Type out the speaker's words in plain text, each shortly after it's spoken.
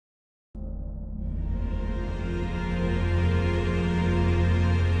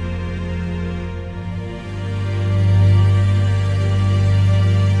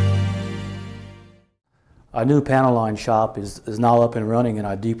Our new panel line shop is now up and running in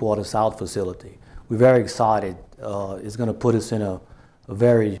our Deepwater South facility. We're very excited. It's going to put us in a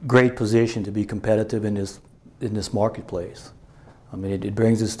very great position to be competitive in this marketplace. I mean, it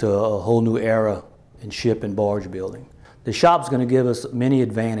brings us to a whole new era in ship and barge building. The shop's going to give us many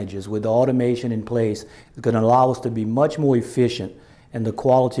advantages. With the automation in place, it's going to allow us to be much more efficient, and the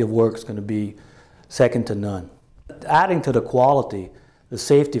quality of work is going to be second to none. Adding to the quality, the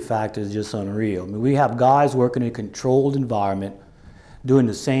safety factor is just unreal. I mean, we have guys working in a controlled environment, doing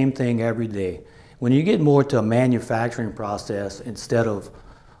the same thing every day. When you get more to a manufacturing process instead of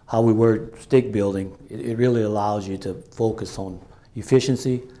how we were stick building, it really allows you to focus on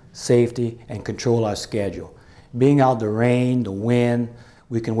efficiency, safety, and control our schedule. Being out the rain, the wind,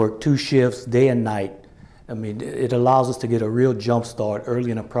 we can work 2 shifts, day and night. I mean, it allows us to get a real jump start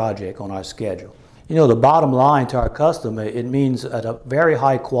early in a project on our schedule. You know, the bottom line to our customer, it means at a very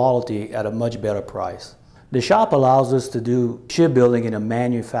high quality at a much better price. The shop allows us to do shipbuilding in a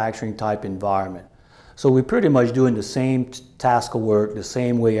manufacturing type environment. So we're pretty much doing the same task of work the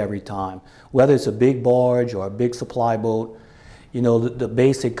same way every time. Whether it's a big barge or a big supply boat, you know, the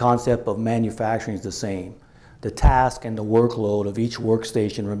basic concept of manufacturing is the same. The task and the workload of each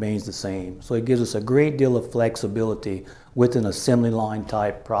workstation remains the same. So it gives us a great deal of flexibility with an assembly line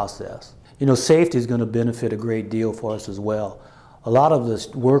type process. You know, safety is going to benefit a great deal for us as well. A lot of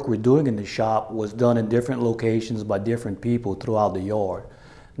the work we're doing in the shop was done in different locations by different people throughout the yard.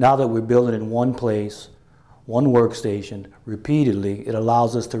 Now that we're building in one place, one workstation, repeatedly, it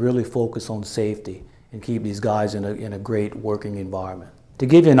allows us to really focus on safety and keep these guys in a great working environment. To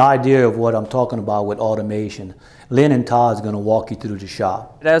give you an idea of what I'm talking about with automation, Lynn and Todd is going to walk you through the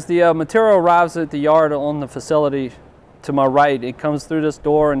shop. As the material arrives at the yard on the facility, to my right, it comes through this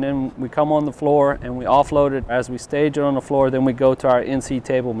door, and then we come on the floor and we offload it. As we stage it on the floor, then we go to our NC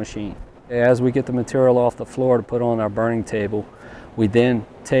table machine. As we get the material off the floor to put on our burning table, we then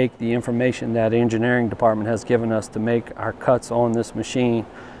take the information that the engineering department has given us to make our cuts on this machine,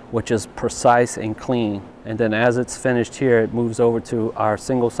 which is precise and clean. And then as it's finished here, it moves over to our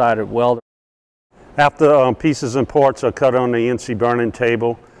single-sided welder. After pieces and parts are cut on the NC burning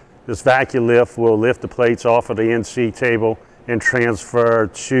table, this vacuum lift will lift the plates off of the NC table and transfer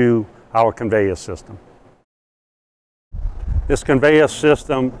to our conveyor system. This conveyor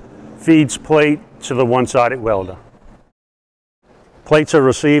system feeds plate to the one-sided welder. Plates are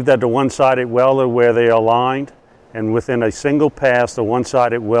received at the one-sided welder where they are aligned, and within a single pass, the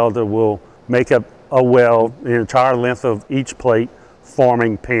one-sided welder will make a weld the entire length of each plate,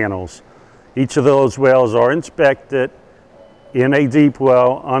 forming panels. Each of those welds are inspected in a deep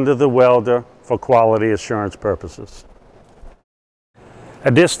well under the welder for quality assurance purposes.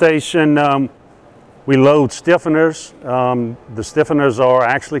 At this station, we load stiffeners. The stiffeners are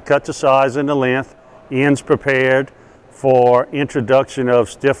actually cut to size and the length, ends prepared for introduction of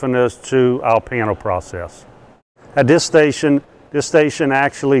stiffeners to our panel process. At this station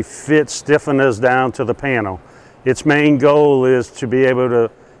actually fits stiffeners down to the panel. Its main goal is to be able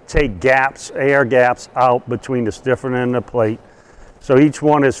to take gaps, air gaps out between the stiffener and the plate. So each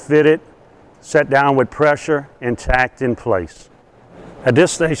one is fitted, set down with pressure, and tacked in place. At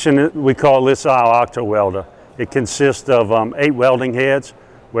this station, we call this our octo welder. It consists of 8 welding heads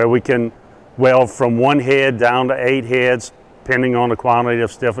where we can weld from 1 head down to 8 heads, depending on the quantity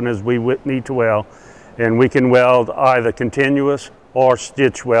of stiffeners we need to weld. And we can weld either continuous or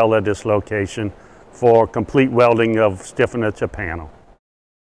stitch weld at this location for complete welding of stiffener to panel.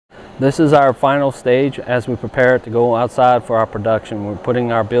 This is our final stage as we prepare to go outside for our production. We're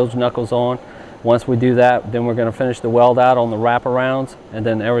putting our bilge knuckles on. Once we do that, then we're going to finish the weld out on the wraparounds, and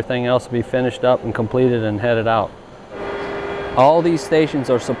then everything else will be finished up and completed and headed out. All these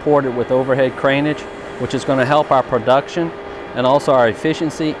stations are supported with overhead craneage, which is going to help our production and also our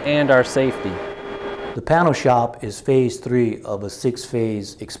efficiency and our safety. The panel shop is phase 3 of a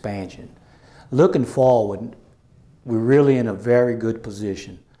 6-phase expansion. Looking forward, we're really in a very good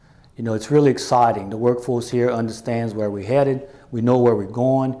position. You know, it's really exciting. The workforce here understands where we're headed, we know where we're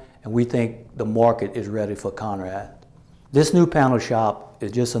going, and we think the market is ready for Conrad. This new panel shop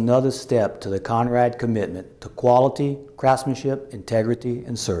is just another step to the Conrad commitment to quality, craftsmanship, integrity,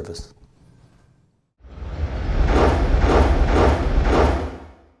 and service.